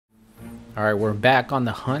All right, we're back on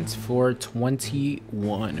the hunt for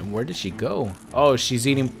 21. Where did she go? Oh, she's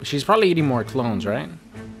eating. She's probably eating more clones, right?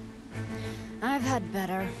 I've had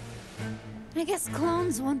better. I guess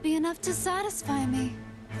clones won't be enough to satisfy me.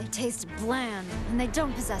 They taste bland, and they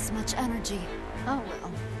don't possess much energy. Oh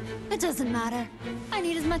well. It doesn't matter. I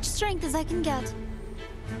need as much strength as I can get.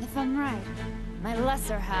 If I'm right, my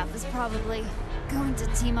lesser half is probably going to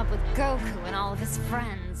team up with Goku and all of his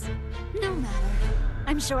friends. No matter.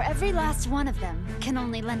 I'm sure every last one of them can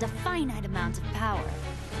only lend a finite amount of power.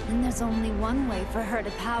 And there's only one way for her to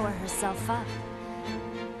power herself up.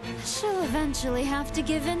 She'll eventually have to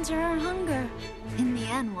give in to her hunger. In the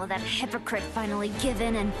end, will that hypocrite finally give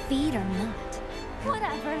in and feed or not?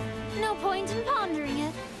 Whatever. No point in pondering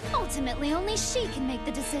it. Ultimately, only she can make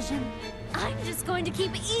the decision. I'm just going to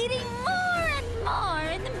keep eating more and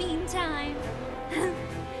more in the meantime.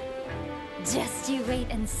 Just you wait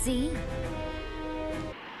and see.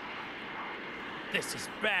 This is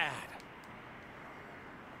bad.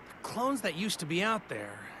 The clones that used to be out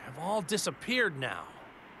there have all disappeared now.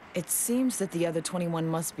 It seems that the other 21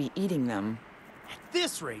 must be eating them. At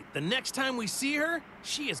this rate, the next time we see her,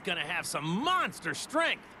 she is gonna have some monster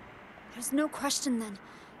strength. There's no question then.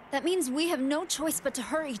 That means we have no choice but to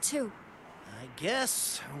hurry too. I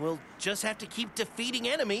guess we'll just have to keep defeating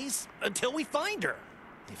enemies until we find her.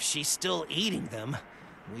 If she's still eating them,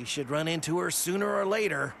 we should run into her sooner or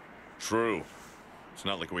later. True. It's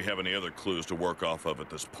not like we have any other clues to work off of at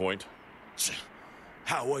this point.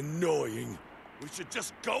 How annoying. We should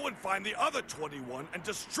just go and find the other 21 and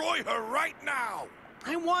destroy her right now!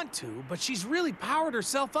 I want to, but she's really powered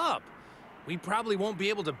herself up. We probably won't be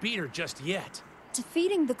able to beat her just yet.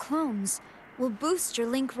 Defeating the clones will boost your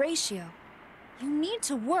link ratio. You need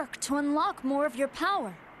to work to unlock more of your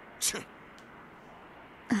power.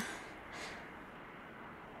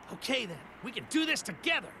 Okay then, we can do this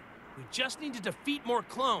together. We just need to defeat more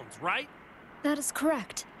clones, right? That is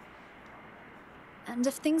correct. And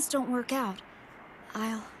if things don't work out,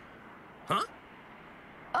 I'll... Huh?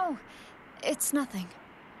 Oh, it's nothing.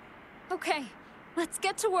 Okay, let's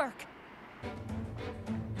get to work.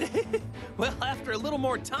 Well, after a little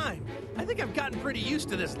more time, I think I've gotten pretty used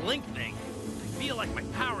to this link thing. I feel like my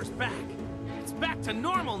power's back. It's back to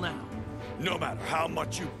normal now. No matter how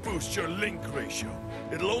much you boost your link ratio,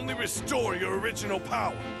 it'll only restore your original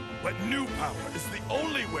power. But new power is the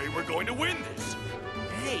only way we're going to win this.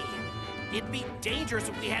 Hey, it'd be dangerous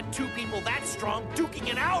if we had two people that strong duking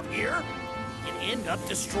it out here. You'd end up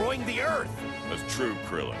destroying the Earth. That's true,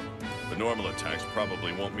 Krillin. The normal attacks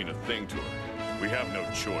probably won't mean a thing to her. We have no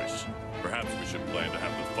choice. Perhaps we should plan to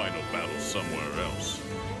have the final battle somewhere else.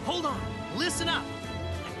 Hold on, listen up.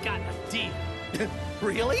 I've got an idea.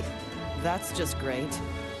 Really? That's just great.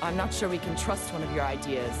 I'm not sure we can trust one of your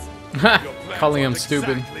ideas. Calling him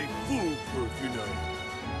stupid. Exactly foolproof, you know.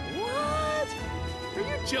 What? Are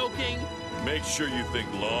you joking? Make sure you think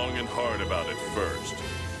long and hard about it first.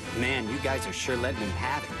 Man, you guys are sure letting him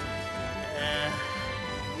have it.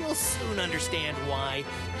 You'll soon understand why.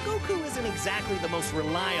 Goku isn't exactly the most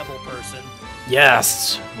reliable person.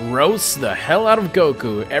 Yes, roast the hell out of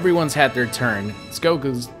Goku. Everyone's had their turn. It's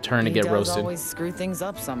Goku's turn to get roasted. He always screw things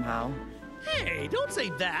up somehow. Hey, don't say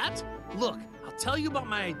that. Look, I'll tell you about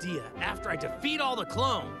my idea after I defeat all the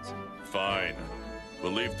clones. Fine.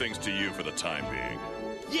 We'll leave things to you for the time being.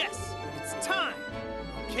 Yes, it's time.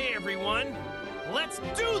 Okay, everyone, let's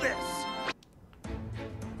do this.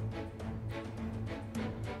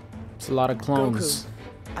 It's a lot of clones.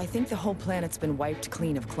 Goku, I think the whole planet's been wiped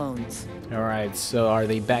clean of clones. Alright, so are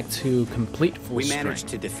they back to complete full We strength? managed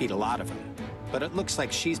to defeat a lot of them, but it looks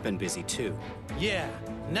like she's been busy too. Yeah,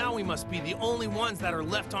 now we must be the only ones that are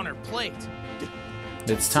left on her plate.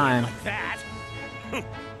 It's time. Like that?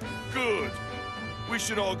 Good. We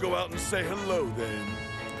should all go out and say hello then.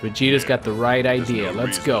 Vegeta's got the right There's idea. no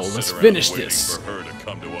Let's reason go. to sit Let's around finish waiting this. for her to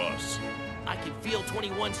come to us. I can feel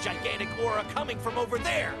 21's gigantic aura coming from over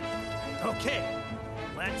there. Okay,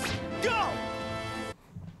 let's go!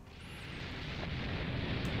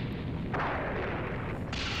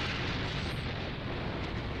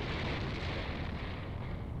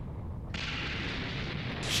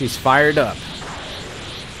 She's fired up.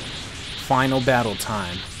 Final battle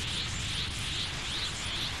time.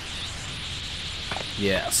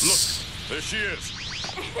 Yes. Look, there she is.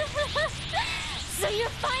 So you're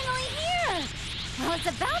finally here! Well, it's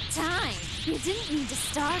about time. You didn't need to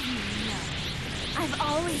starve me, you know. I've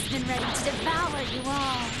always been ready to devour you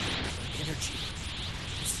all. Energy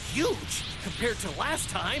is huge compared to last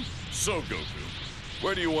time. So, Goku,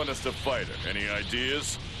 where do you want us to fight her? Any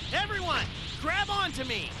ideas? Everyone, grab onto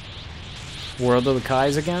me! World of the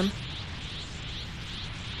Kais again?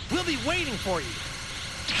 We'll be waiting for you.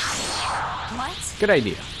 What? Good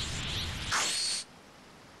idea.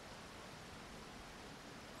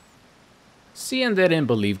 Cian didn't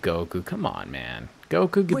believe Goku. Come on, man.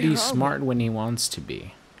 Goku could be smart when he wants to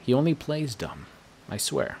be. He only plays dumb. I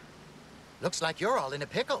swear. Looks like you're all in a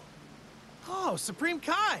pickle. Oh, Supreme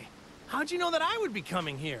Kai. How'd you know that I would be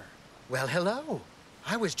coming here? Well, hello.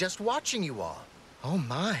 I was just watching you all. Oh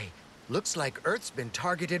my. Looks like Earth's been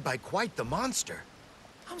targeted by quite the monster.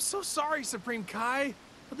 I'm so sorry, Supreme Kai,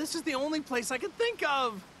 but this is the only place I could think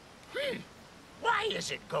of. Why is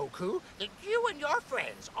it, Goku, that you and your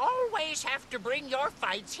friends always have to bring your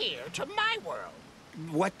fights here to my world?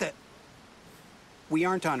 What the... We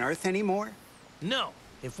aren't on Earth anymore? No.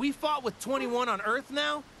 If we fought with 21 on Earth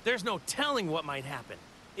now, there's no telling what might happen.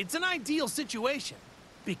 It's an ideal situation.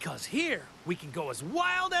 Because here, we can go as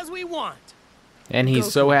wild as we want. And he's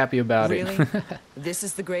Goku, so happy about really? it. This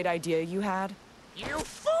is the great idea you had? You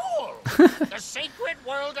fool! The sacred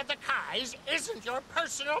world of the Kais isn't your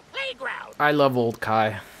personal playground. I love old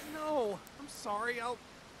Kai. No, I'm sorry. I'll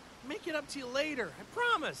make it up to you later. I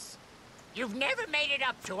promise. You've never made it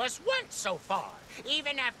up to us once so far,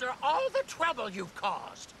 even after all the trouble you've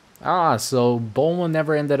caused. Ah, so Bulma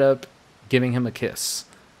never ended up giving him a kiss.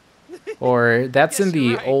 Or that's in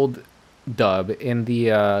the old dub. In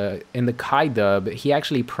the Kai dub, he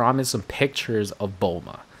actually promised some pictures of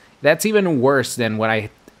Bulma. That's even worse than what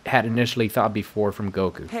I had initially thought before from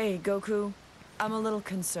Goku. Hey, Goku. I'm a little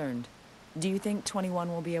concerned. Do you think 21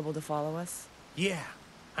 will be able to follow us? Yeah,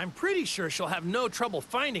 I'm pretty sure she'll have no trouble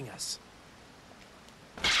finding us.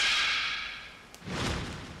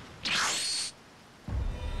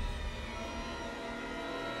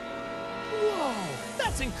 Whoa,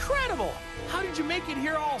 that's incredible! How did you make it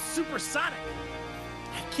here all supersonic?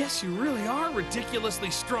 I guess you really are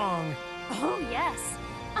ridiculously strong. Oh, yes.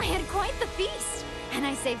 I had quite the feast, and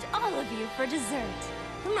I saved all of you for dessert.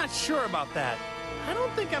 I'm not sure about that. I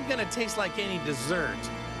don't think I'm gonna taste like any dessert.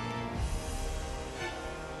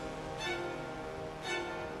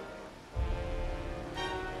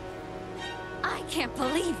 I can't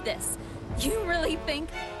believe this. You really think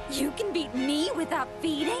you can beat me without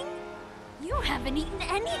feeding? You haven't eaten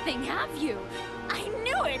anything, have you? I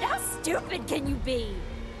knew it! How stupid can you be?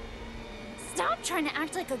 Stop trying to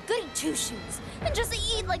act like a goody two-shoes and just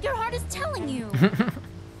eat like your heart is telling you.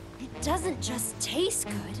 It doesn't just taste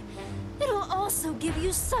good. It'll also give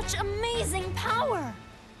you such amazing power.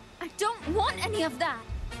 I don't want any of that.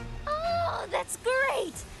 Oh, that's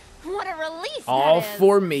great. What a relief All that is.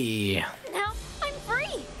 for me. Now I'm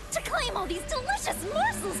free to claim all these delicious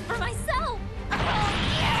morsels for myself. Oh,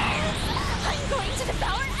 yes! I'm going to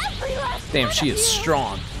devour every last Damn, one she of is you.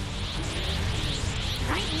 strong.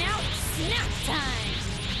 Right now, it's snack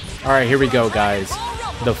time. All right, here we go, guys.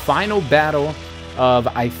 The final battle of,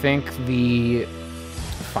 I think, the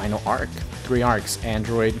final arc. 3 arcs.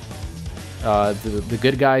 Android, the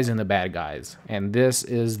good guys and the bad guys. And this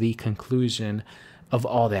is the conclusion of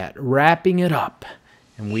all that. Wrapping it up.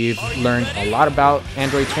 And we've learned a lot about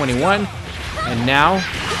Android 21. And now,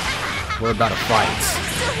 we're about to fight.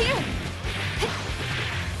 Still here.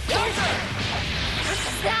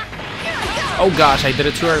 Oh gosh, I did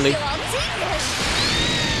it too early.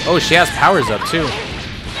 Oh, she has powers up too.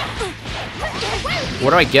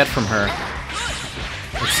 What do I get from her?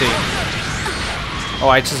 Let's see. Oh,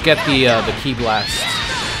 I just get the key blast.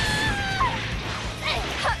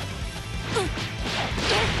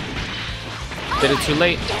 Did it too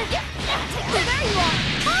late.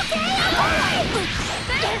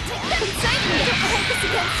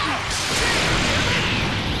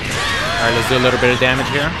 Alright, let's do a little bit of damage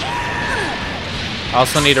here. I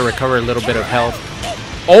also need to recover a little bit of health.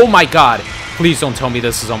 Oh my god! Please don't tell me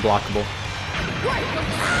this is unblockable.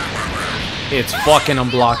 It's fucking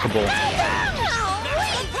unblockable.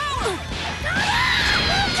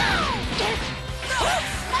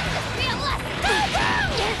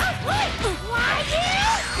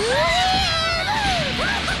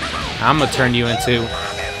 I'm gonna turn you into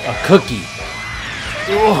a cookie.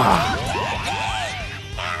 Ugh.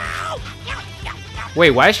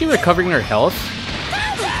 Wait, why is she recovering her health?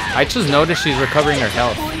 I just noticed she's recovering her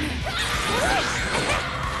health.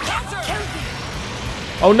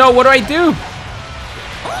 Oh no, what do I do?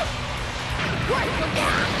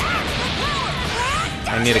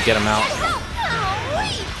 I need to get him out.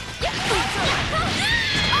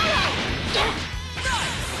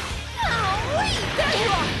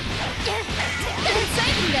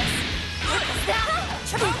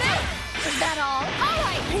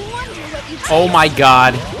 Oh my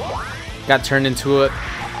god. Got turned into a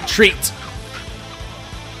treat.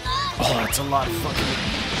 Oh, that's a lot of fucking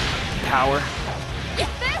power.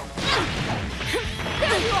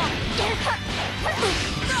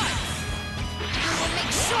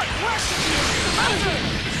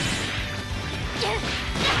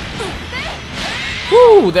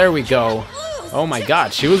 Woo! There we go. Oh my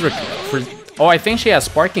god, she was oh, I think she has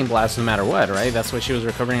Sparking Blast no matter what, right? That's why she was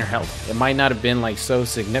recovering her health. It might not have been like so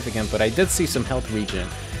significant, but I did see some health regen.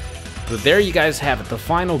 But there you guys have it, the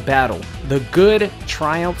final battle. The good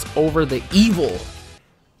triumphs over the evil.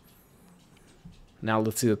 Now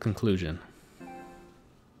let's see the conclusion.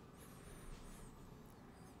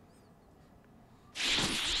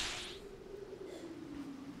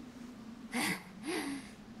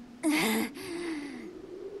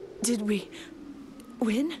 Did we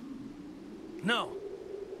win? No,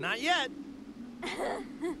 not yet. No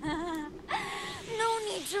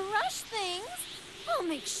need to rush things. I'll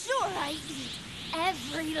make sure I eat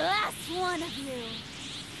every last one of you.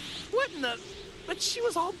 What in the... But she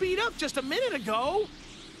was all beat up just a minute ago.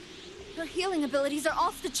 Her healing abilities are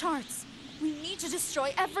off the charts. We need to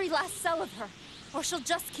destroy every last cell of her, or she'll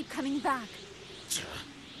just keep coming back.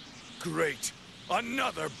 Great.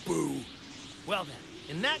 Another boo. Well then,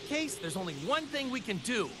 in that case, there's only one thing we can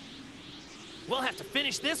do. We'll have to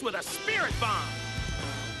finish this with a spirit bomb.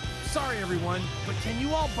 Sorry, everyone, but can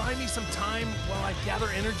you all buy me some time while I gather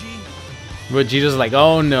energy? Vegeta's like,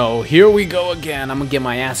 oh no, here we go again. I'm gonna get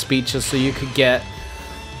my ass beat just so you could get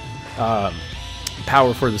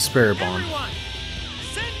power for the spirit bomb. Everyone,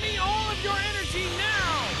 send me all of your energy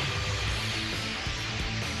now.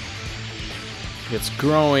 It's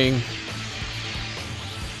growing.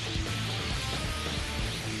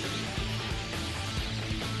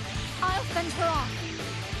 I'll fend her off.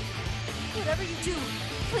 Whatever you do,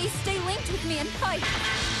 please stay linked with me and fight.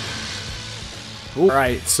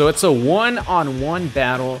 Alright, so it's a one-on-one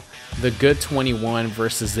battle, the good 21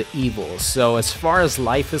 versus the evil. So as far as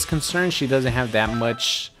life is concerned, she doesn't have that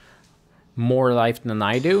much more life than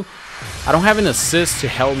I do. I don't have an assist to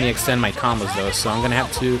help me extend my combos though, so I'm gonna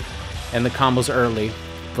have to end the combos early.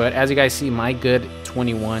 But as you guys see, my good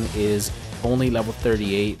 21 is only level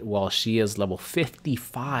 38 while she is level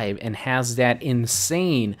 55 and has that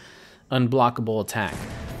insane unblockable attack.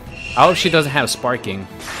 I hope she doesn't have sparking.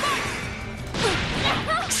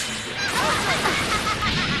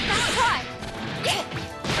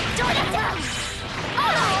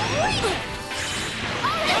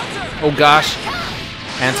 Oh gosh,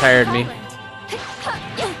 anti-aired me.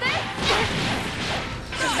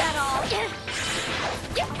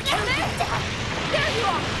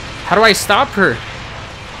 How do I stop her?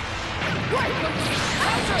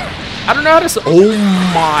 I don't know how to. Oh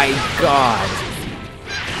my god.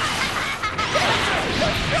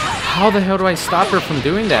 How the hell do I stop her from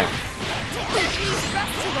doing that?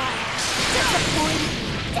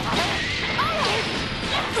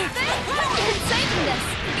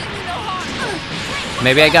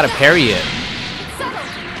 Maybe I gotta parry it.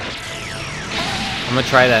 I'm gonna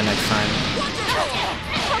try that next time.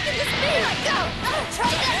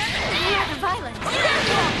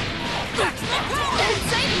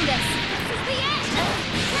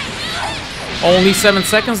 Only 7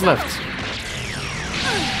 seconds left.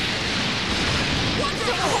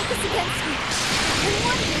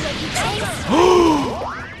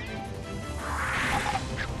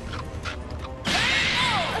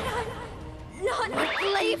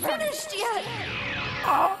 Finished yet?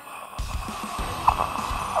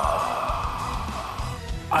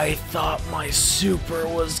 I thought my super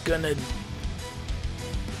was gonna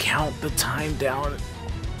count the time down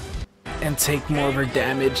and take more of her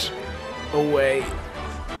damage away.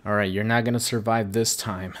 Alright, you're not gonna survive this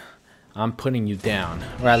time. I'm putting you down.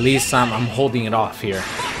 Or at least I'm holding it off here.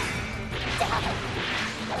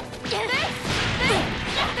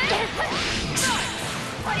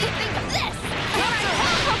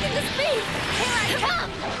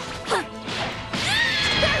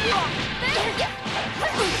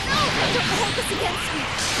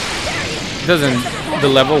 Doesn't the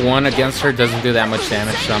level 1 against her doesn't do that much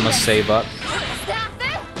damage, so I'm gonna save up.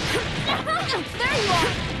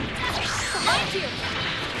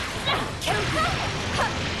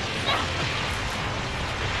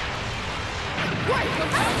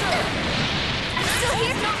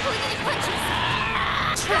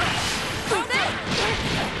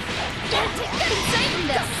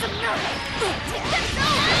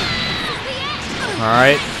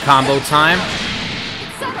 Alright, combo time.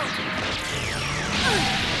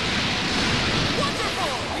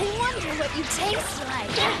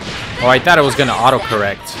 Oh, I thought it was gonna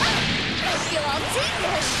autocorrect.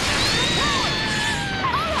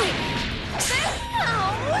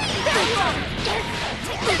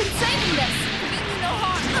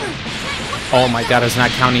 Oh my god, it's not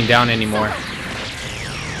counting down anymore.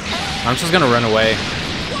 I'm just gonna run away.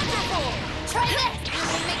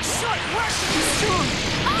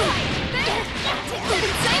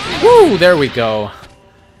 Woo, there we go.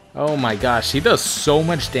 Oh my gosh, she does so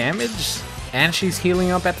much damage, and she's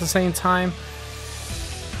healing up at the same time.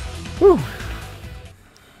 Whew.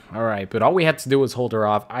 Alright, but all we had to do was hold her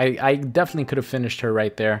off. I definitely could have finished her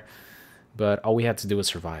right there, but all we had to do was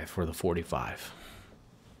survive for the 45.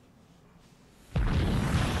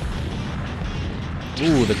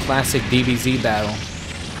 Ooh, the classic DBZ battle. I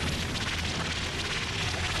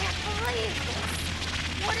can't believe this.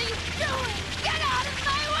 What are you doing? Get out of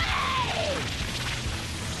my way!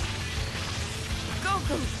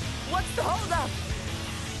 Goku, what's the holdup?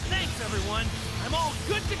 Thanks, everyone. I'm all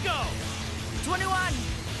good to go. 21.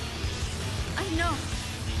 I know.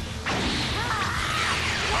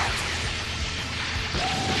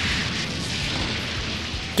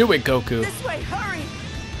 Do it, Goku. This way, hurry!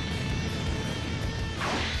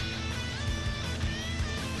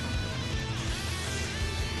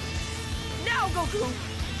 Now, Goku!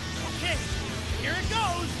 Okay, here it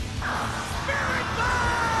goes. Spirit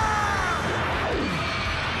Bomb!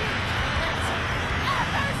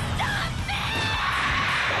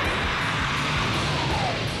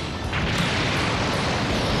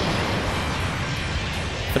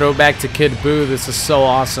 Throwback to Kid Buu. This is so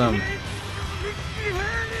awesome.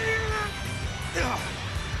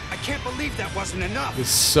 I can't believe that wasn't enough. This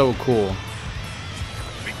is so cool.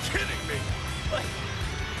 Be kidding me!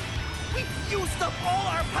 We've used up all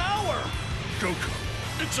our power. Goku,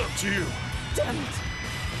 it's up to you. Damn it!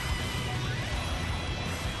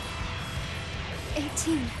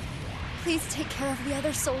 18. Please take care of the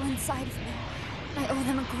other soul inside of me. I owe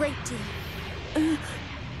them a great deal.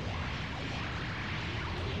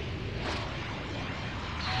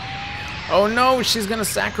 Oh no, she's gonna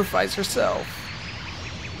sacrifice herself.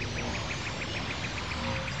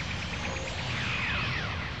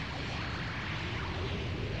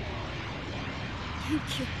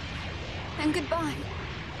 Thank you. And goodbye.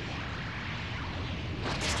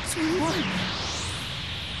 21.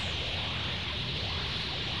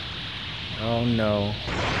 Oh no.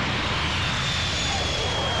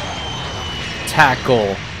 Tackle.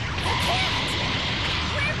 We're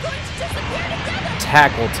going to disappear together!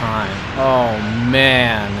 Tackle time. Oh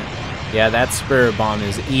man. Yeah, that Spirit Bomb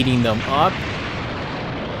is eating them up.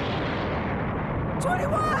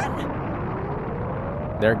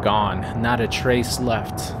 21! They're gone. Not a trace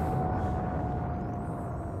left.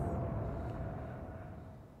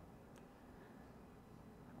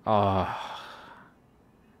 Ah,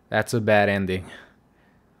 that's a bad ending.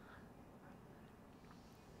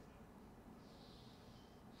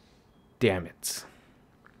 Damn it.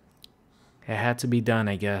 It had to be done,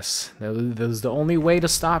 I guess. That was the only way to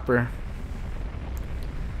stop her.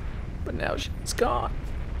 But now she's gone.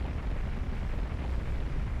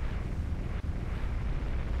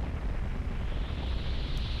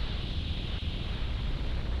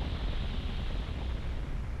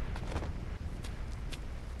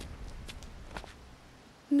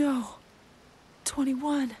 No.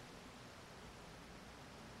 21.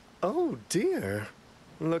 Oh dear.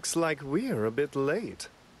 Looks like we're a bit late.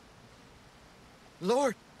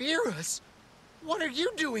 Lord Beerus, what are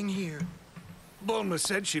you doing here? Bulma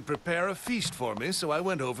said she'd prepare a feast for me, so I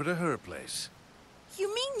went over to her place.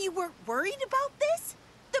 You mean you weren't worried about this?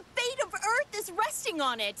 The fate of Earth is resting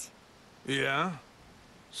on it. Yeah?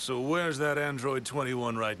 So where's that Android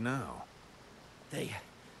 21 right now? They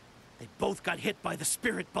both got hit by the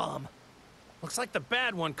Spirit Bomb. Looks like the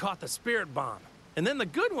bad one caught the Spirit Bomb, and then the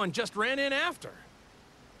good one just ran in after.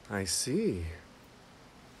 I see.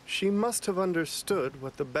 She must have understood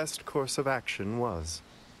what the best course of action was.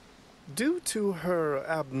 Due to her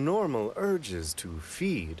abnormal urges to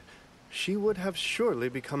feed, she would have surely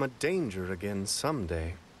become a danger again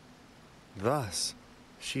someday. Thus,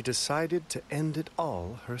 she decided to end it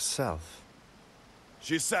all herself.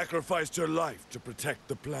 She sacrificed her life to protect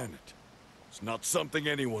the planet. It's not something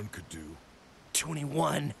anyone could do.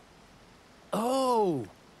 21. Oh!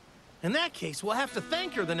 In that case, we'll have to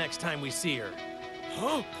thank her the next time we see her.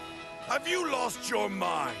 Huh? Have you lost your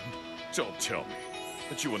mind? Don't tell me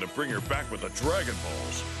that you want to bring her back with the Dragon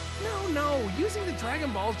Balls. No, using the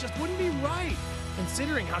Dragon Balls just wouldn't be right.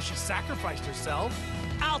 Considering how she sacrificed herself,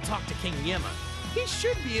 I'll talk to King Yema. He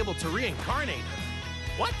should be able to reincarnate her.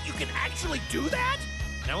 What? You can actually do that?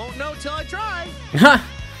 I won't know till I try.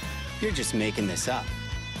 You're just making this up.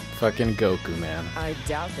 Fucking Goku, man. I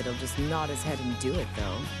doubt that he'll just nod his head and do it,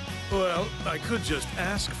 though. Well, I could just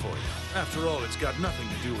ask for you. After all, it's got nothing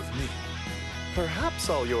to do with me. Perhaps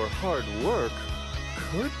all your hard work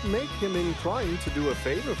could make him inclined to do a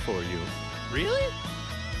favor for you. Really?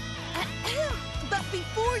 But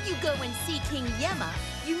before you go and see King Yema,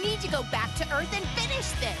 you need to go back to Earth and finish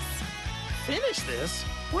this. Finish this?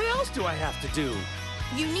 What else do I have to do?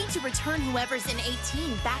 You need to return whoever's in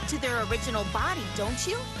 18 back to their original body, don't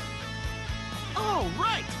you? Oh,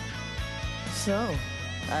 right! So,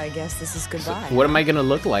 I guess this is goodbye. What am I gonna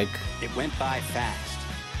look like? It went by fast,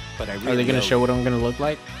 but I really Are they gonna show what I'm gonna look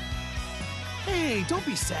like? Hey, don't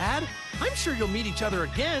be sad. I'm sure you'll meet each other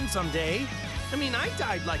again someday. I mean, I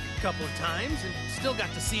died like a couple of times and still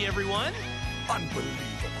got to see everyone.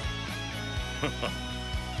 Unbelievable.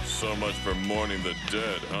 So much for mourning the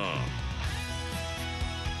dead, huh?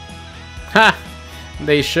 Ha!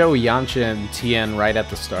 They show Yamcha and Tien right at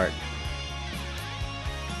the start.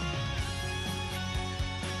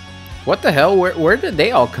 What the hell? Where did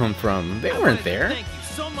they all come from? They weren't there. Thank you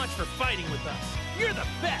so much for fighting with us. You're the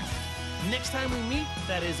best. Next time we meet,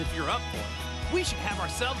 that is if you're up for it, we should have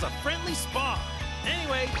ourselves a friendly spar.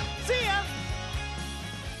 Anyway, see ya!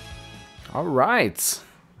 All right.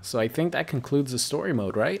 So I think that concludes the story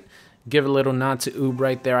mode, right? Give a little nod to Oob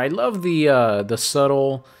right there. I love the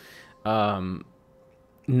subtle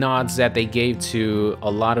nods that they gave to a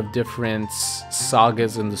lot of different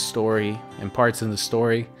sagas in the story and parts in the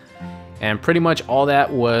story. And pretty much all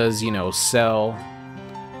that was, you know, Cell,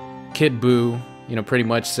 Kid Buu, you know, pretty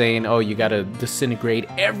much saying, oh, you gotta disintegrate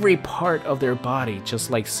every part of their body,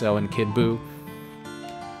 just like Cell and Kid Buu.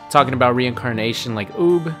 Talking about reincarnation like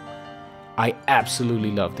Oob, I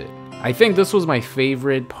absolutely loved it. I think this was my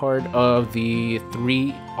favorite part of the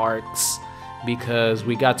 3 arcs because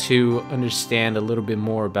we got to understand a little bit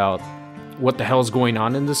more about what the hell's going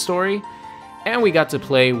on in the story. And we got to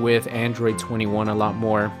play with Android 21 a lot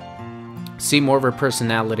more, see more of her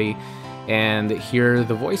personality, and hear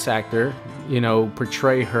the voice actor, you know,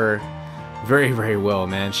 portray her very, very well,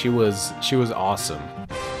 man. She was awesome.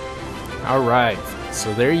 All right,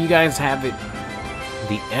 so there you guys have it.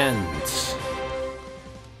 The end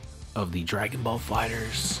of the Dragon Ball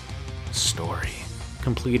FighterZ story.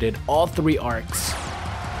 Completed all 3 arcs.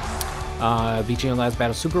 BGM Last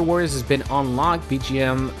Battle Super Warriors has been unlocked.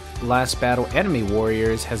 BGM Last Battle Enemy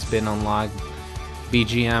Warriors has been unlocked.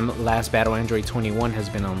 BGM Last Battle Android 21 has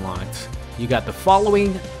been unlocked. You got the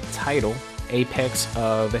following title: Apex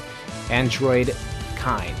of Android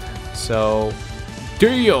Kind. So,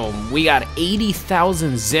 damn, we got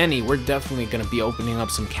 80,000 Zenny. We're definitely going to be opening up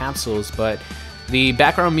some capsules, but the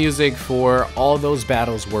background music for all those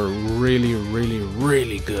battles were really, really,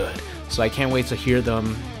 really good. So I can't wait to hear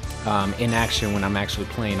them in action when I'm actually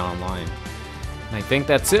playing online. And I think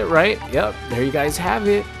that's it, right? Yep, there you guys have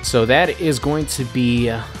it. So that is going to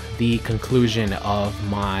be the conclusion of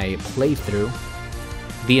my playthrough.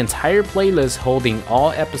 The entire playlist holding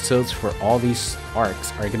all episodes for all these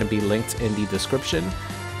arcs are going to be linked in the description.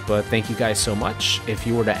 But thank you guys so much. If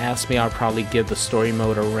you were to ask me, I'll probably give the story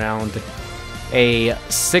mode around a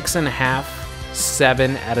 6.5,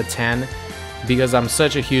 7 out of 10. Because I'm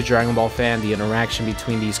such a huge Dragon Ball fan, the interaction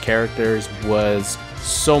between these characters was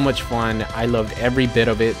so much fun. I loved every bit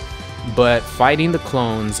of it. But fighting the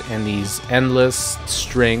clones and these endless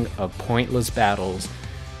string of pointless battles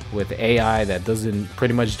with AI that doesn't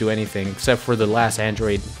pretty much do anything except for the last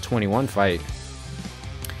Android 21 fight,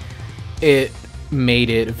 it made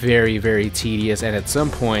it very, very tedious and at some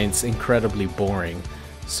points incredibly boring.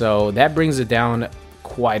 So that brings it down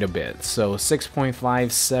quite a bit. So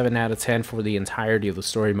 6.5, 7 out of 10 for the entirety of the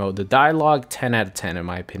story mode. The dialogue, 10 out of 10 in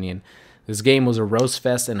my opinion. This game was a roast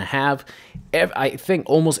fest and a half. I think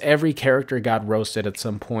almost every character got roasted at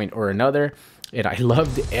some point or another, and I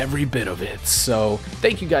loved every bit of it. So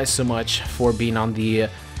thank you guys so much for being on the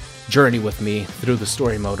journey with me through the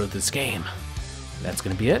story mode of this game. That's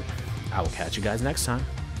gonna be it. I will catch you guys next time.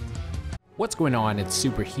 What's going on? It's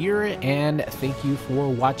Super here, and thank you for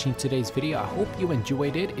watching today's video. I hope you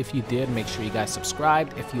enjoyed it. If you did, make sure you guys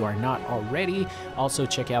subscribed if you are not already. Also,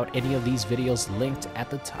 check out any of these videos linked at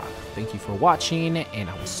the top. Thank you for watching, and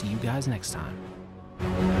I will see you guys next time.